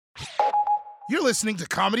You're listening to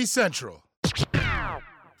Comedy Central.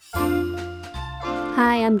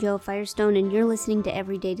 Hi, I'm Joe Firestone, and you're listening to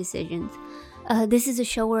Everyday Decisions. This is a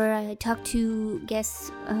show where I talk to guests,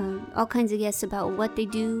 all kinds of guests, about what they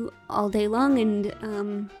do all day long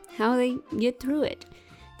and how they get through it.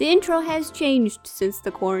 The intro has changed since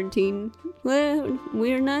the quarantine. Well,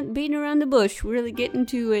 we're not beating around the bush. We're really getting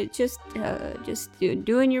to it. Just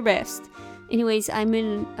doing your best. Anyways, I'm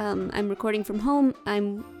recording from home.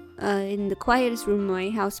 I'm in the quietest room in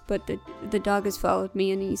my house, but the dog has followed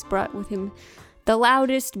me, and he's brought with him the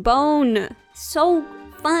loudest bone. So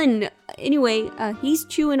fun. Anyway, he's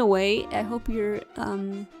chewing away. I hope you're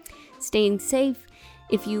staying safe.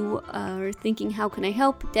 If you are thinking, how can I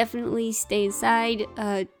help? Definitely stay inside.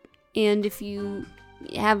 And if you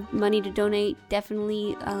have money to donate,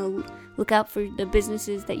 definitely look out for the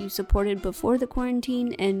businesses that you supported before the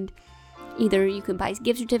quarantine. And either you can buy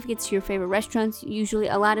gift certificates to your favorite restaurants. Usually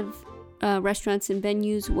a lot of restaurants and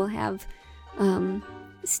venues will have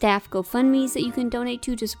staff GoFundMes that you can donate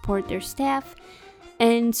to support their staff.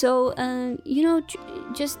 And so,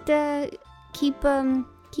 just keep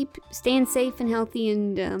staying safe and healthy,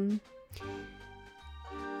 and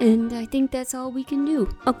I think that's all we can do.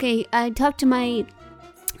 Okay, I talked to my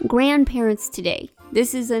grandparents today.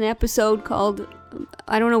 This is an episode called,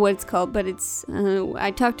 I don't know what it's called, but it's,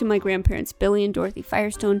 I talked to my grandparents, Billy and Dorothy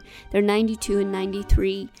Firestone. They're 92 and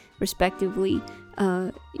 93, respectively.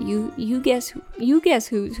 You guess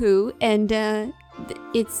who's who, and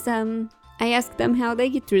it's, I asked them how they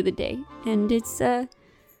get through the day, and it's,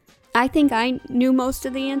 I think I knew most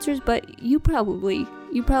of the answers, but you probably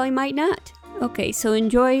might not. Okay, so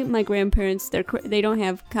enjoy my grandparents. They don't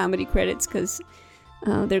have comedy credits because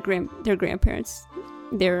they're grandparents.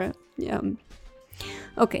 They're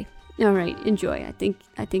okay. All right, enjoy. I think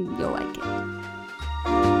you'll like it.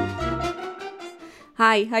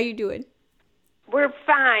 Hi, how you doing? We're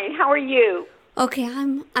fine. How are you? Okay,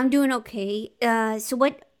 I'm doing okay. So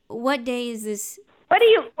what day is this? What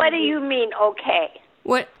do you mean okay?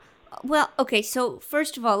 What? Well, okay, so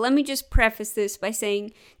first of all, let me just preface this by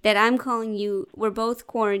saying that I'm calling you, we're both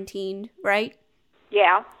quarantined, right?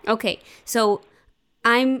 Yeah. Okay, so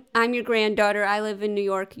I'm your granddaughter. I live in New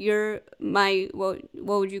York. You're my, what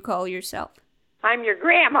would you call yourself? I'm your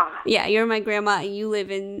grandma. Yeah, you're my grandma, and you live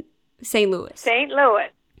in St. Louis. St. Louis.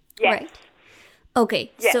 Yes. Right.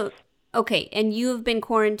 Okay, yes. So, okay, and you have been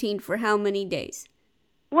quarantined for how many days?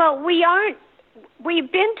 Well,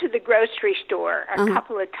 we've been to the grocery store a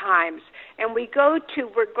couple of times, and we're going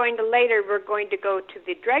to go to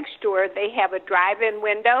the drugstore. They have a drive-in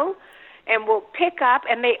window, and we'll pick up,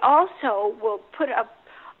 and they also will put up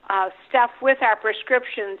stuff with our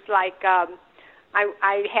prescriptions, like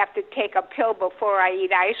I have to take a pill before I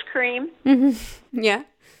eat ice cream. Mm-hmm. Yeah.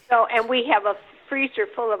 So, and we have a freezer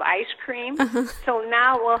full of ice cream, so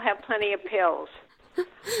now we'll have plenty of pills.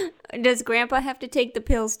 Does Grandpa have to take the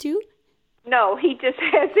pills too? No, he just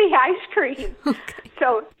has the ice cream. Okay.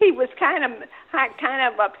 So he was kind of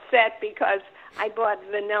upset because I bought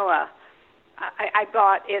vanilla. I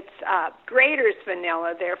bought Grater's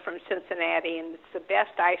vanilla. They're from Cincinnati, and it's the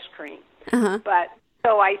best ice cream. Uh-huh. But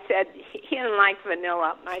so I said he didn't like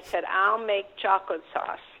vanilla. I said I'll make chocolate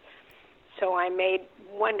sauce. So I made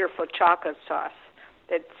wonderful chocolate sauce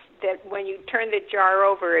that when you turn the jar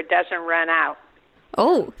over, it doesn't run out.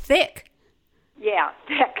 Oh, thick. Yeah,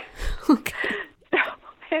 thick. Okay. So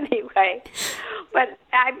anyway, but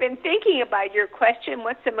I've been thinking about your question.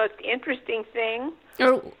 What's the most interesting thing?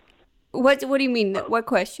 Or what do you mean? What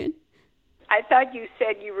question? I thought you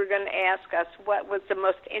said you were going to ask us what was the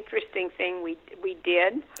most interesting thing we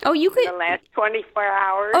did. Oh, you could. In the last 24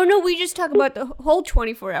 hours. Oh no, we just talk about the whole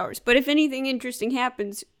 24 hours. But if anything interesting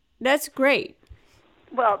happens, that's great.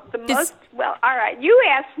 Well, all right. You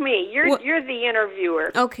ask me. You're the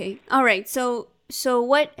interviewer. Okay. All right. So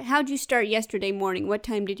how'd you start yesterday morning? What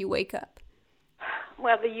time did you wake up?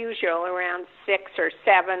 Well, the usual, around 6 or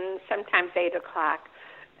 7, sometimes 8 o'clock.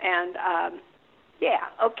 And, yeah,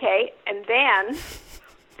 okay. And then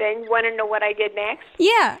you want to know what I did next?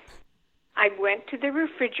 Yeah. I went to the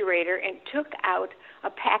refrigerator and took out a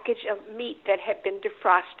package of meat that had been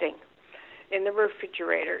defrosting in the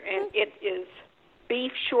refrigerator. And it is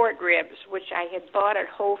beef short ribs, which I had bought at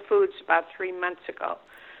Whole Foods about 3 months ago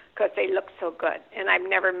because they look so good, and I've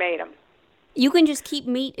never made them. You can just keep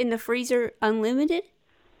meat in the freezer unlimited?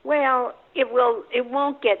 Well, it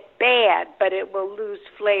won't get bad, but it will lose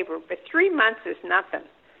flavor. But 3 months is nothing.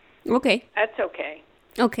 Okay. That's okay.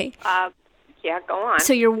 Okay. Yeah, go on.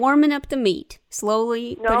 So you're warming up the meat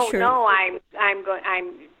slowly but surely. No, I'm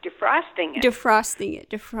defrosting it. Defrosting it.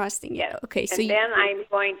 Yes. Okay, so then I'm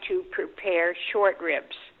going to prepare short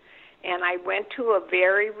ribs, and I went to a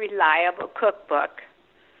very reliable cookbook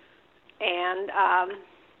and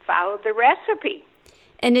followed the recipe.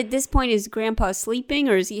 And at this point, is Grandpa sleeping,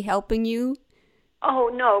 or is he helping you?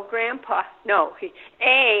 Oh, no, Grandpa, no.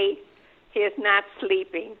 A, he is not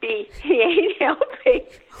sleeping. B, he ain't helping.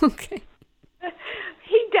 Okay.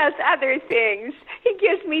 He does other things. He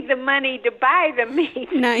gives me the money to buy the meat.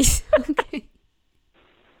 Nice. Okay.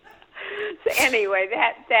 So anyway,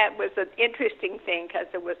 that was an interesting thing because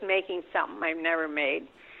it was making something I've never made.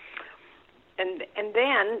 And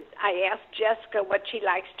then I asked Jessica what she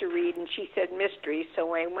likes to read, and she said mysteries.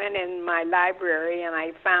 So I went in my library, and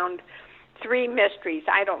I found 3 mysteries.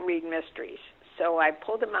 I don't read mysteries. So I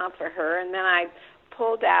pulled them out for her, and then I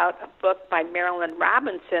pulled out a book by Marilyn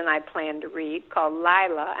Robinson I planned to read called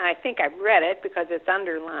Lila, and I think I've read it because it's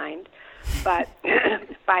underlined, but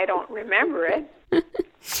if I don't remember it.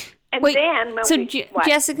 And wait, then when so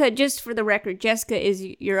Jessica, just for the record, Jessica is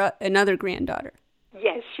your another granddaughter.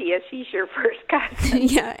 Yes, she is. She's your first cousin.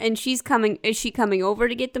 Yeah, and she's coming. Is she coming over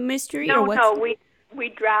to get the mystery? No, or what's... no, we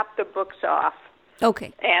dropped the books off.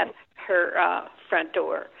 Okay. At her front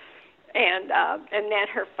door. And then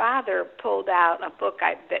her father pulled out a book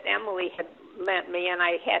that Emily had lent me, and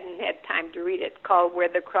I hadn't had time to read it, called Where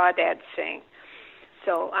the Crawdads Sing.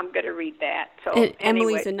 So I'm going to read that. So and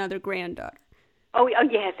anyway. Emily's another granddaughter. Oh,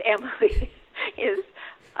 yes, Emily is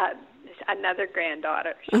another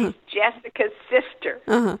granddaughter. She's Jessica's sister.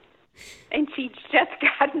 Uh-huh. And she just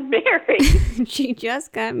got married. She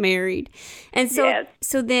just got married. And so, yes.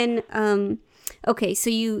 So then... okay, so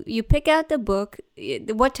you pick out the book.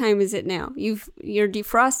 What time is it now? You're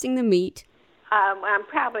defrosting the meat. I'm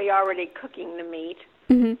probably already cooking the meat.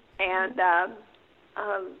 Mm-hmm. And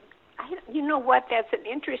you know what? That's an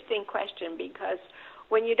interesting question, because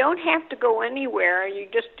when you don't have to go anywhere, you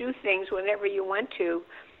just do things whenever you want to,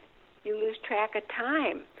 you lose track of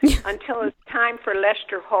time until it's time for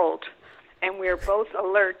Lester Holt. And we're both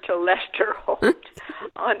alert to Lester Holt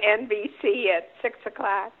on NBC at 6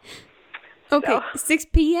 o'clock. Okay, So, 6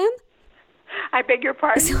 p.m.? I beg your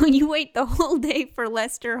pardon? So you wait the whole day for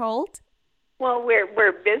Lester Holt? Well,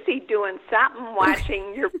 we're busy doing something,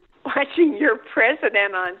 watching your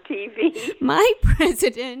president on TV. My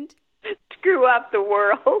president? Screw up the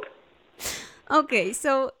world. Okay,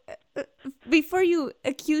 so before you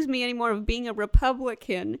accuse me anymore of being a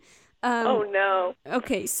Republican... oh, no.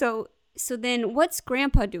 Okay, so then what's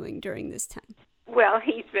Grandpa doing during this time? Well,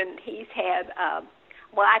 he's had...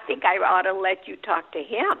 well, I think I ought to let you talk to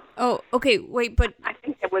him. Oh, okay, wait, but... I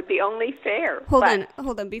think that would be only fair. Hold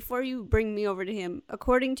on. Before you bring me over to him,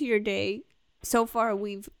 according to your day, so far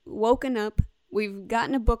we've woken up, we've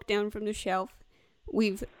gotten a book down from the shelf,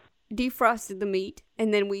 we've defrosted the meat,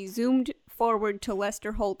 and then we zoomed forward to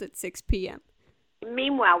Lester Holt at 6 p.m.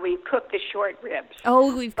 Meanwhile, we've cooked the short ribs.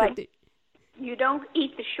 Oh, we've cooked it. You don't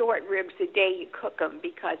eat the short ribs the day you cook them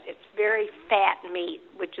because it's very fat meat,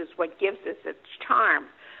 which is what gives us its charm.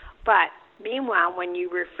 But meanwhile, when you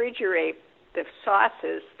refrigerate the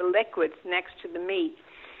sauces, the liquids next to the meat,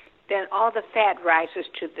 then all the fat rises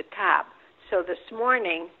to the top. So this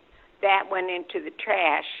morning, that went into the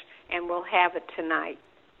trash, and we'll have it tonight.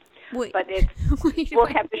 Wait, but we'll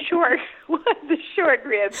have the short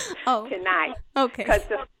ribs tonight. Okay. Because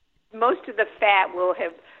most of the fat will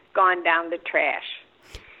have gone down the trash.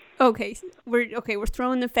 Okay, we're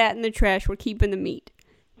throwing the fat in the trash. We're keeping the meat.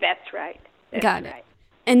 That's right. Got it.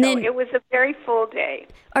 And so then it was a very full day.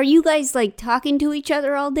 Are you guys like talking to each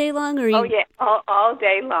other all day long, or? Oh yeah, all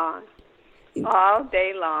day long, all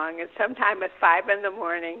day long. And sometime at 5 a.m.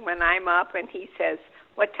 when I'm up, and he says,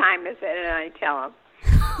 "What time is it?" and I tell him.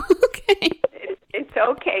 Okay. It's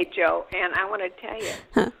okay, Joe. And I want to tell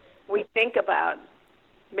you, we think about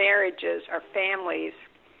marriages or families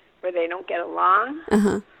where they don't get along.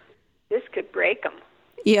 This could break them.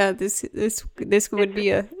 Yeah, this would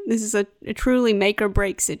be this is a truly make or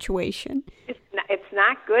break situation. It's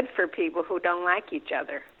not good for people who don't like each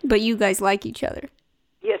other. But you guys like each other.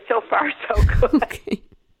 Yeah, so far so good. Okay.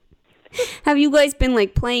 Have you guys been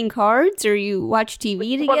like playing cards, or you watch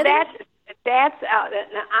TV together? Well, that's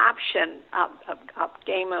an option of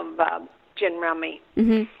game of gin rummy.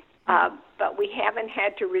 But we haven't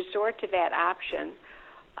had to resort to that option.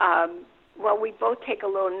 Well, we both take a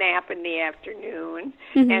little nap in the afternoon,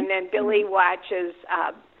 and then Billy watches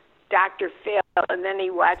Dr. Phil, and then he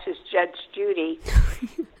watches Judge Judy.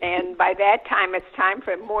 And by that time, it's time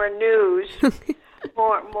for more news,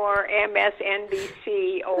 more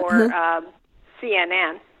MSNBC or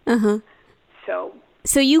CNN.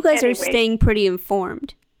 So you guys are staying pretty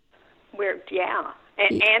informed.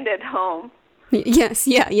 And at home. Yes,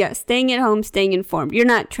 staying at home, staying informed. You're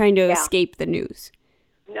not trying to escape the news.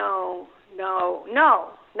 No,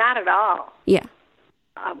 not at all. Yeah.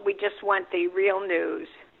 We just want the real news.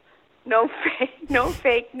 No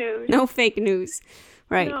fake news. No fake news.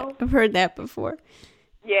 Right. No. I've heard that before.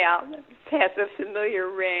 Yeah, it has a familiar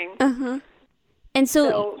ring. Uh-huh. And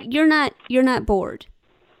so you're not bored.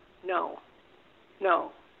 No,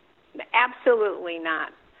 absolutely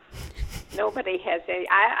not. Nobody has any.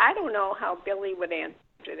 I don't know how Billy would answer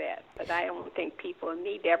that, but I don't think people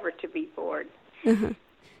need ever to be bored. Uh-huh.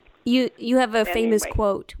 You have a famous Anyway.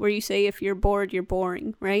 quote where you say, if you're bored, you're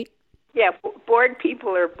boring, right? Yeah, bored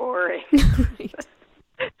people are boring. Right.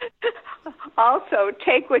 Also,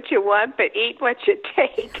 take what you want, but eat what you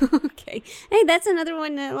take. Okay. Hey, that's another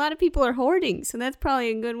one that a lot of people are hoarding, so that's probably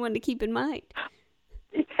a good one to keep in mind.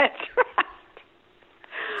 That's right.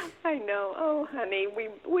 I know. Oh, honey,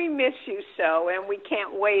 we miss you so, and we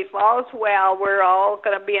can't wait. All's well. We're all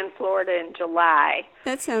going to be in Florida in July.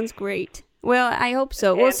 That sounds great. Well, I hope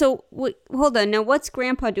so. Well, so hold on. Now, what's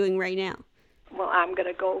Grandpa doing right now? Well, I'm going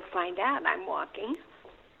to go find out. I'm walking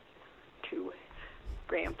to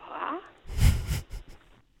Grandpa.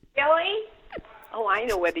 Billy? Oh, I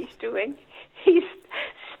know what he's doing. He's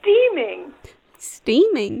steaming.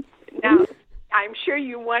 Steaming? Now, I'm sure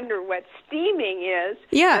you wonder what steaming is.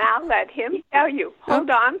 Yeah. And I'll let him tell you. Hold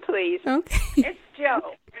on, please. Okay. It's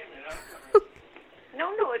Joe.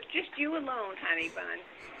 No, it's just you alone, honey bun.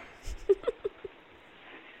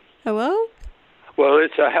 Hello? Well,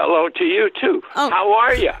 it's a hello to you, too. Oh. How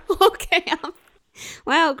are you? Okay.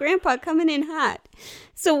 Wow, Grandpa coming in hot.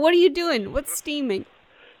 So what are you doing? What's steaming?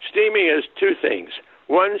 Steaming is two things.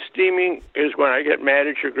 One, steaming is when I get mad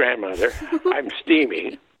at your grandmother. I'm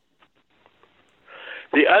steaming.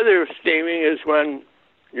 The other steaming is when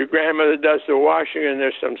your grandmother does the washing and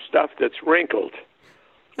there's some stuff that's wrinkled.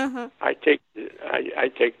 Uh-huh. I steam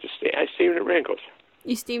the wrinkles.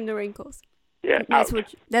 You steam the wrinkles. Yeah,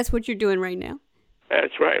 That's what you're doing right now.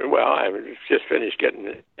 That's right. Well, I just finished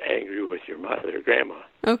getting angry with your mother, grandma.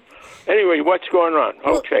 Okay. Anyway, what's going on?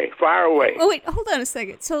 Okay, fire away. Oh wait, hold on a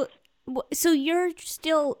second. So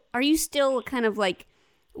are you still kind of like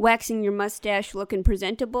waxing your mustache, looking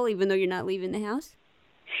presentable, even though you're not leaving the house?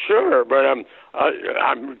 Sure, but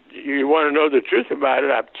you want to know the truth about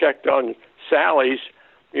it? I've checked on Sally's.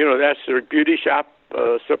 You know, that's their beauty shop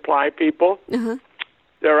supply people. Uh-huh.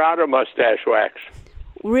 They're out of mustache wax.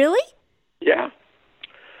 Really? Yeah.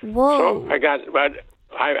 Whoa. So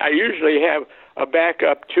I usually have a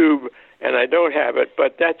backup tube, and I don't have it,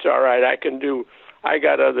 but that's all right. I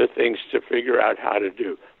got other things to figure out how to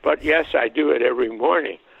do. But yes, I do it every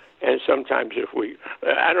morning. And sometimes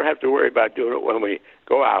I don't have to worry about doing it when we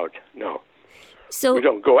go out. No. So we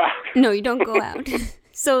don't go out. No, you don't go out.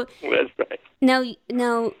 So That's right.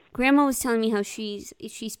 Now, Grandma was telling me how she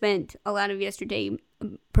spent a lot of yesterday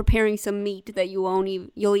preparing some meat that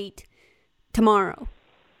you'll eat tomorrow,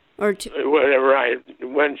 When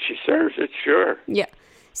she serves it, sure. Yeah.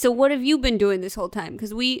 So what have you been doing this whole time?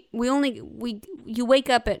 Because you wake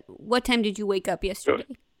up at what time did you wake up yesterday?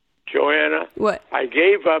 Joanna, What? I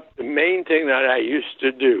gave up the main thing that I used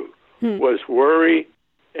to do was worry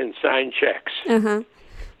and sign checks. Uh-huh.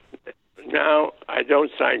 Now I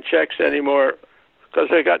don't sign checks anymore because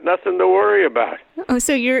I got nothing to worry about. Oh,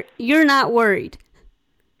 so you're not worried?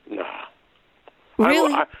 No.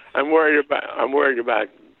 Really? I'm worried about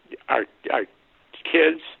our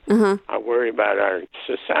kids. Uh-huh. I'm worried about our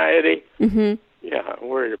society. Mm-hmm. Yeah, I'm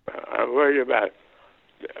worried about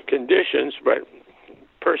conditions, but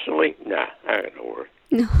personally, nah, I don't worry.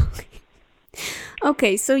 No.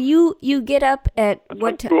 Okay, so you get up at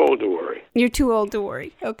what time? I'm too old to worry. You're too old to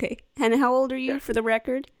worry. Okay. And how old are you, for the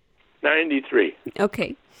record? 93.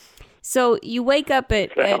 Okay. So you wake up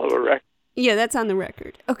at... It's a hell of a record. Yeah, that's on the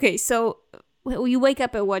record. Okay, so you wake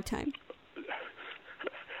up at what time?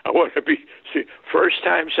 I want to be... See, first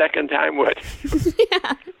time, second time, what?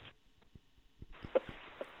 Yeah.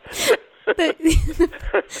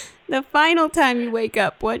 The final time you wake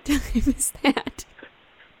up, what time is that?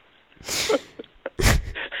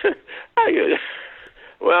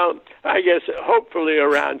 I guess hopefully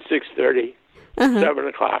around 6:30, 7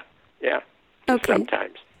 o'clock. Yeah. Okay.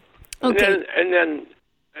 Sometimes. Okay. And then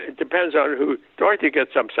it depends on who. Dorothy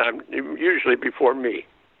gets up usually before me.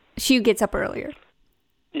 She gets up earlier.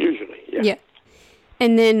 Usually, yeah. Yeah.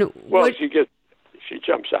 And then Well, she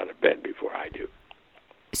jumps out of bed before I do.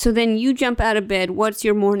 So then you jump out of bed. What's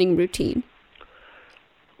your morning routine?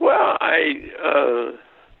 Well,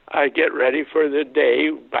 I get ready for the day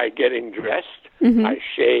by getting dressed. Mm-hmm. I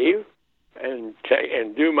shave and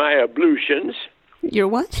do my ablutions. Your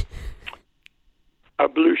what?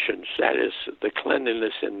 Ablutions, that is the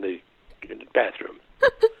cleanliness in the bathroom.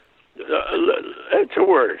 It's a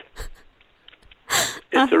word.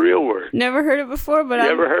 It's a real word. Never heard it before, but You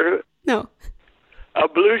ever heard of it? No.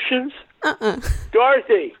 Ablutions? Uh-uh.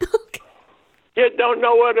 Dorothy, Okay. you don't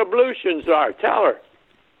know what ablutions are. Tell her.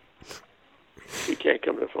 She can't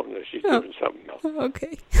come to the phone. She's doing something else.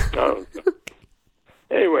 Okay. No.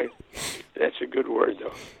 Anyway, that's a good word,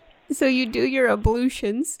 though. So you do your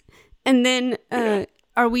ablutions, and then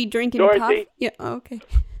are we drinking Dorothy? coffee? Yeah. Oh, okay.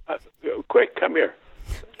 Quick, come here.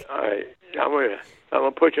 I'm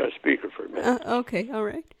gonna put you on speaker for a minute. Okay. All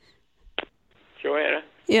right. Joanna,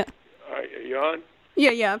 Yeah. are you on?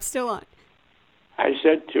 Yeah. I'm still on. I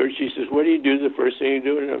said to her, she says, "What do you do the first thing you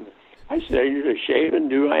do?" And I said, "I usually shave and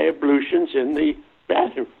do my ablutions in the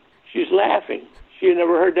bathroom." She's laughing. She had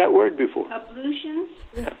never heard that word before. Ablutions?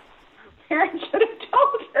 Yeah. Parents should have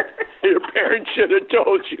told her. Your parents should have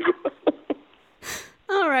told you.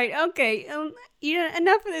 All right. Okay.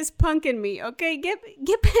 Enough of this punking me. Okay. Get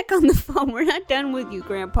back on the phone. We're not done with you,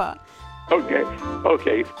 Grandpa. Okay.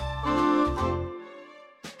 Okay.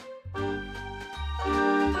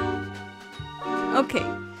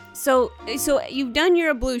 So you've done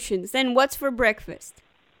your ablutions. Then what's for breakfast?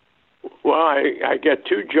 Well, I get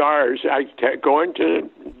 2 jars. I go into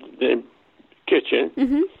the kitchen,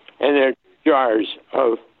 and there are jars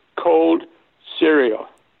of cold cereal.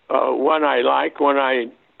 One I like, one I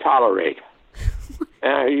tolerate.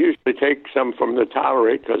 And I usually take some from the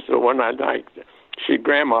tolerate because the one I like,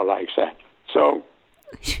 Grandma likes that. So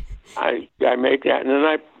I make that, and then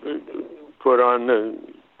I put on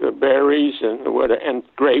the berries and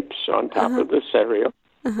grapes on top of the cereal.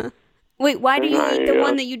 Wait, why do you eat the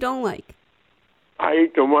one that you don't like? I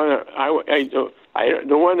eat the one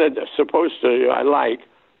the one that's supposed to I like.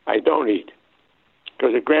 I don't eat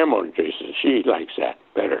because the grandma Jason, she likes that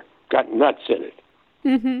better. Got nuts in it.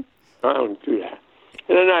 Mm-hmm. I don't do that.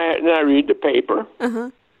 And then I read the paper.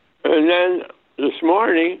 And then this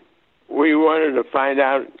morning we wanted to find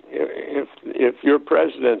out if your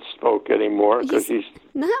president spoke anymore because he's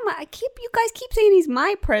not my. You guys keep saying he's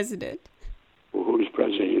my president. Well, whose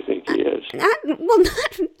president you think he is?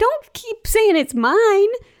 Don't keep saying it's mine.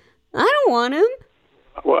 I don't want him.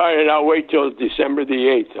 Well, I'll wait till December the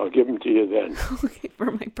 8th. I'll give him to you then. Okay,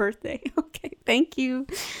 for my birthday. Okay, thank you.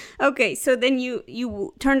 Okay, so then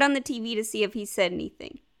you turned on the TV to see if he said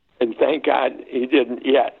anything. And thank God he didn't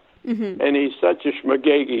yet. Mm-hmm. And he's such a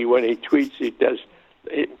schmagegi when he tweets.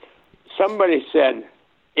 Somebody said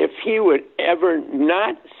if he would ever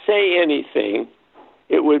not say anything,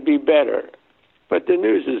 it would be better. But the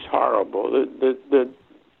news is horrible,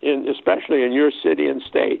 especially in your city and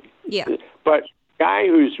state. Yeah. But the guy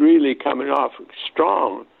who's really coming off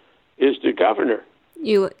strong is the governor.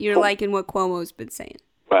 You're liking what Cuomo's been saying.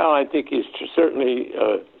 Well, I think he's certainly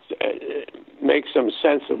makes some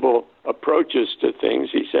sensible approaches to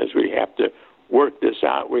things. He says we have to work this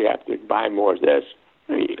out. We have to buy more of this.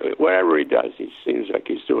 Whatever he does, he seems like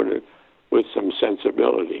he's doing it with some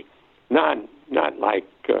sensibility. Not like...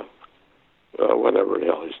 whatever the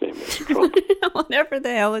hell his name is. Trump. Whatever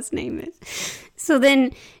the hell his name is. So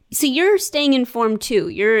you're staying informed too.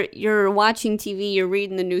 You're watching TV, you're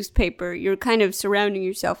reading the newspaper, you're kind of surrounding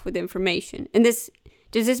yourself with information. And does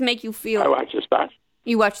this make you feel... I watch the stocks.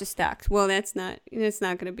 You watch the stocks. Well, that's not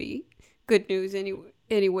going to be good news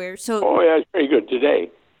anywhere. So yeah, it's pretty good today.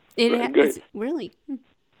 Good. Really?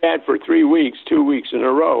 Bad for 3 weeks, 2 weeks in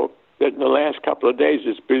a row. That in the last couple of days,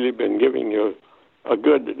 it's really been giving you a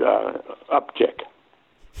good uptick.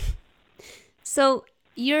 So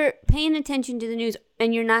you're paying attention to the news,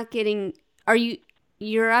 and you're not getting.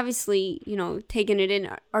 You're obviously taking it in.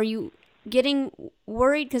 Are you getting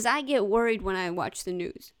worried? Because I get worried when I watch the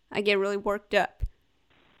news. I get really worked up.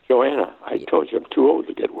 Joanna, I told you I'm too old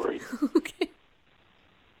to get worried. Okay.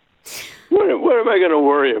 What am I going to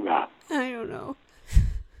worry about? I don't know.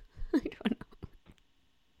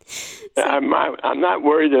 So, I'm not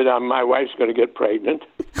worried that my wife's going to get pregnant.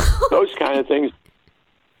 Those kind of things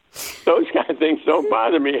don't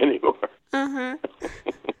bother me anymore.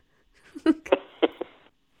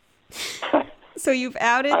 So you've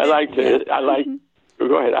outed. Go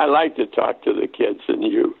ahead. I like to talk to the kids and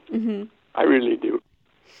you. Mm-hmm. I really do.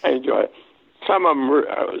 I enjoy it. Some of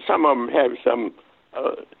them have some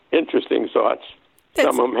interesting thoughts.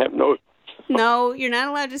 Some of them have no. No, you're not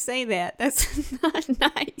allowed to say that. That's not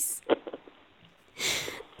nice.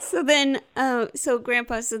 So then,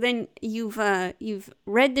 Grandpa, you've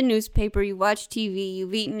read the newspaper, you watched TV,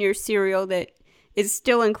 you've eaten your cereal that is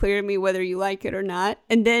still unclear to me whether you like it or not.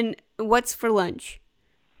 And then, what's for lunch?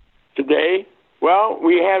 Today, well,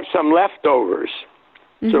 we have some leftovers.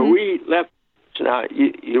 Mm-hmm. So we eat leftovers. Now,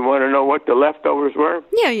 you want to know what the leftovers were?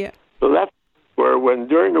 Yeah. The where when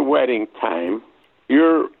during the wedding time,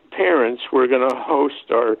 your parents were going to host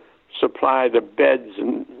or supply the beds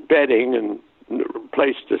and bedding and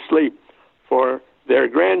place to sleep for their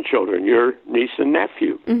grandchildren, your niece and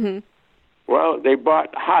nephew. Mm-hmm. Well, they bought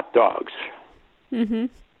hot dogs. Mm-hmm.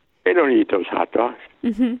 They don't eat those hot dogs.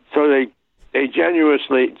 Mm-hmm. So they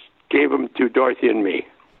generously gave them to Dorothy and me.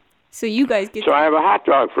 So you guys get. So I have a hot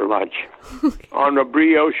dog for lunch on a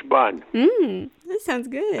brioche bun. That sounds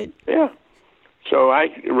good. Yeah. So I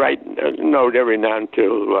write a note every now and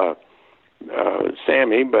to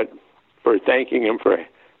Sammy, but for thanking him for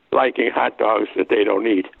liking hot dogs that they don't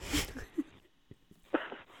eat.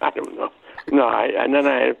 I don't know. No, and then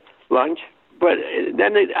I have lunch. But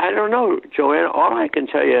then I don't know, Joanna. All I can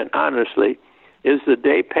tell you, honestly, is the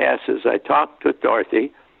day passes. I talk to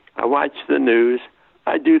Dorothy. I watch the news.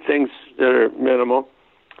 I do things that are minimal.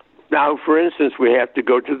 Now, for instance, we have to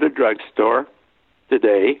go to the drugstore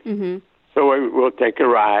today. Mm-hmm. So we'll take a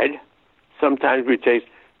ride. Sometimes we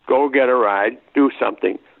go get a ride, do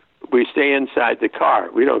something. We stay inside the car.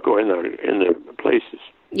 We don't go in the places.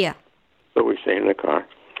 Yeah. So we stay in the car.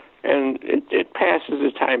 And it passes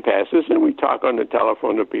as time passes, and we talk on the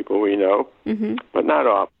telephone to people we know, but not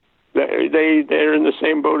all. They're in the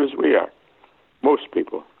same boat as we are, most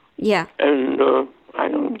people. Yeah. And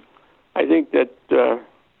I think that,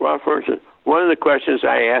 well, for instance, one of the questions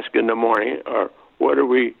I ask in the morning are,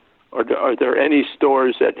 are there any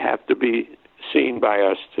stores that have to be seen by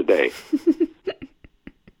us today?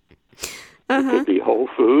 It could be Whole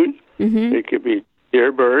Foods. Mm-hmm. It could be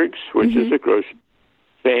Dierberg's, which is a grocery.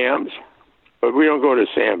 Sam's, but we don't go to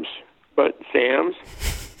Sam's, but Sam's,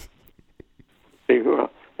 and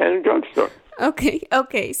a drugstore.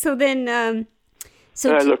 Okay. So then, and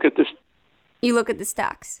I look at you look at the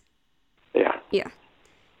stocks. Yeah. Yeah.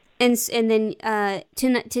 And then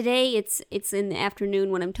today it's in the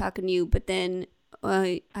afternoon when I'm talking to you, but then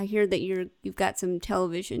I hear that you've got some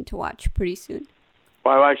television to watch pretty soon.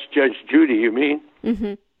 Well, I watch Judge Judy. You mean?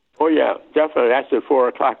 Mm-hmm. Oh yeah, definitely. That's at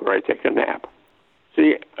 4:00 where I take a nap.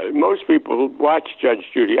 See, most people watch Judge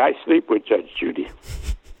Judy. I sleep with Judge Judy.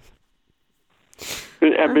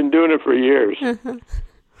 I've been doing it for years.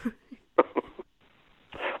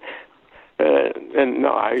 And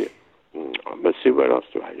no, let's see, what else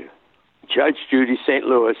do I do? Judge Judy St.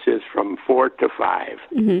 Louis is from 4 to 5.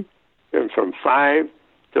 Mm-hmm. And from 5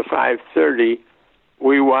 to 5:30,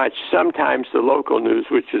 we watch sometimes the local news,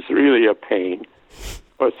 which is really a pain.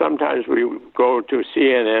 Or sometimes we go to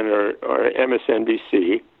CNN or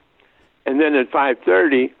MSNBC, and then at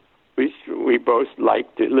 5:30 we both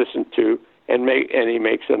like to listen to and he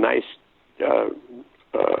makes a nice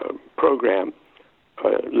program,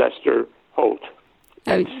 Lester Holt.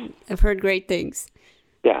 I've heard great things.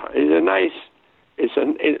 Yeah, at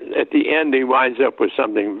the end he winds up with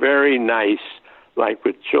something very nice, like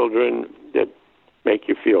with children that make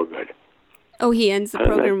you feel good. Oh, he ends the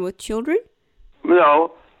program with children?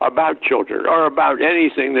 No, about children or about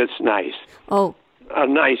anything that's nice. Oh. A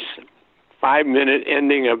nice 5-minute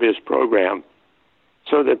ending of his program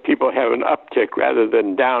so that people have an uptick rather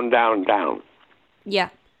than down, down, down. Yeah.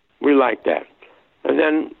 We like that. And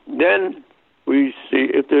then we see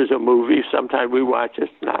if there's a movie, sometimes we watch it.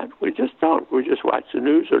 Not, we just don't. We just watch the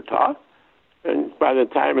news or talk. And by the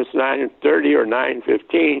time it's 9:30 or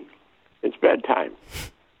 9:15, it's bedtime.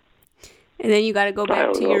 And then you got to go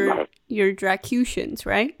back to your Dracutions,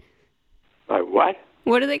 right? My what?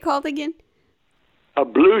 What are they called again?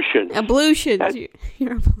 Ablutions. Ablutions.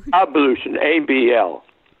 You're ablution. ABL.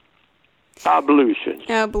 Ablutions.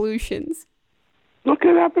 Ablutions. Look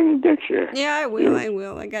it up in the dictionary. Yeah, I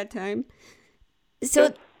will. I got time.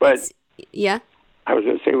 So, but yeah. I was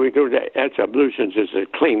going to say that's ablutions is a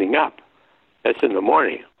cleaning up. That's in the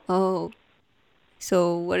morning. Oh.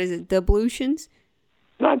 So what is it? Ablutions?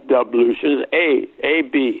 Not ablutions.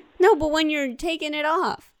 A-B. No, but when you're taking it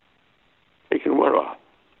off. Taking what off?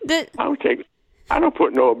 I don't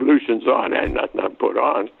put no ablutions on. I nothing I put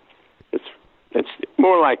on. It's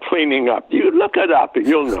more like cleaning up. You look it up and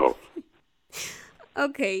you'll know.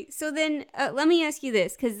 Okay, so then let me ask you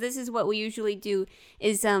this, because this is what we usually do.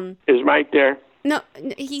 Is Mike there? No,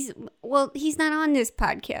 he's not on this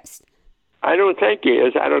podcast. I don't think he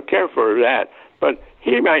is. I don't care for that, but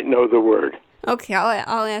he might know the word. Okay,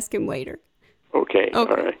 I'll ask him later. Okay. All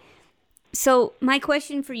right. So my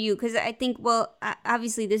question for you, because I think,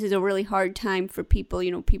 obviously this is a really hard time for people.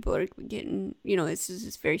 You know, people are getting, this is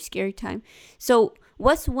this very scary time. So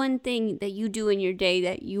what's one thing that you do in your day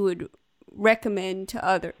that you would recommend to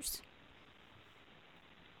others?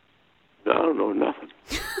 I don't know nothing.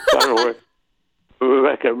 I don't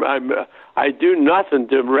know I do nothing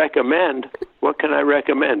to recommend. What can I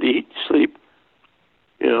recommend? Eat, sleep,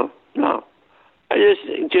 No. I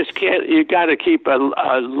just can't. You got to keep a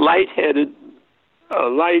light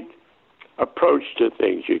approach to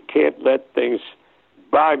things. You can't let things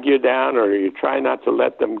bog you down, or you try not to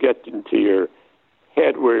let them get into your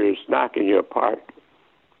head where it's knocking you apart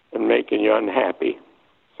and making you unhappy.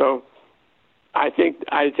 So I think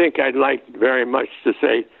I'd like very much to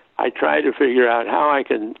say I try to figure out how I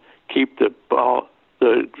can keep the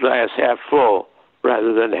glass half full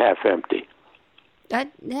rather than half empty. I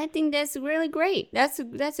think that's really great. That's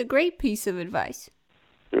a great piece of advice.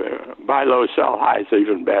 Buy low, sell high is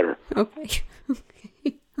even better. Okay.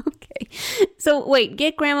 So wait,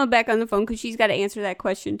 get Grandma back on the phone because she's got to answer that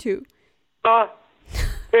question too.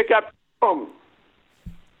 Pick up the phone.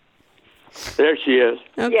 There she is.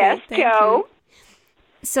 Okay, yes, Joe. You.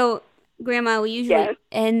 So, Grandma, we usually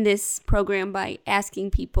end this program by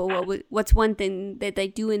asking people what's one thing that they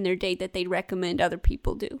do in their day that they recommend other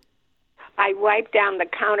people do. I wipe down the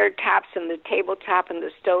countertops and the tabletop and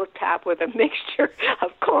the stovetop with a mixture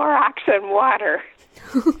of Clorox and water.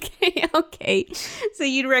 Okay. So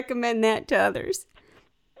you'd recommend that to others?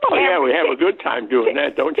 Oh, yeah, we have a good time doing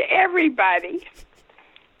that, don't you? To everybody.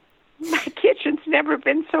 My kitchen's never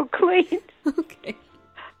been so clean. Okay.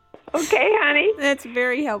 Okay, honey. That's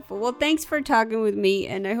very helpful. Well, thanks for talking with me,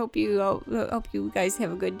 and I hope you guys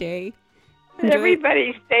have a good day.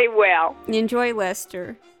 Everybody stay well. Enjoy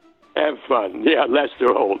Lester. Have fun. Yeah,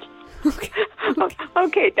 Lester Holt.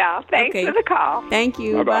 Okay, doll. Thanks for the call. Thank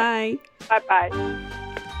you. Bye-bye. Bye-bye.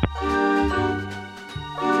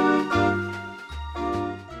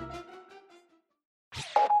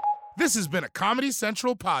 This has been a Comedy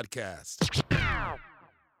Central podcast.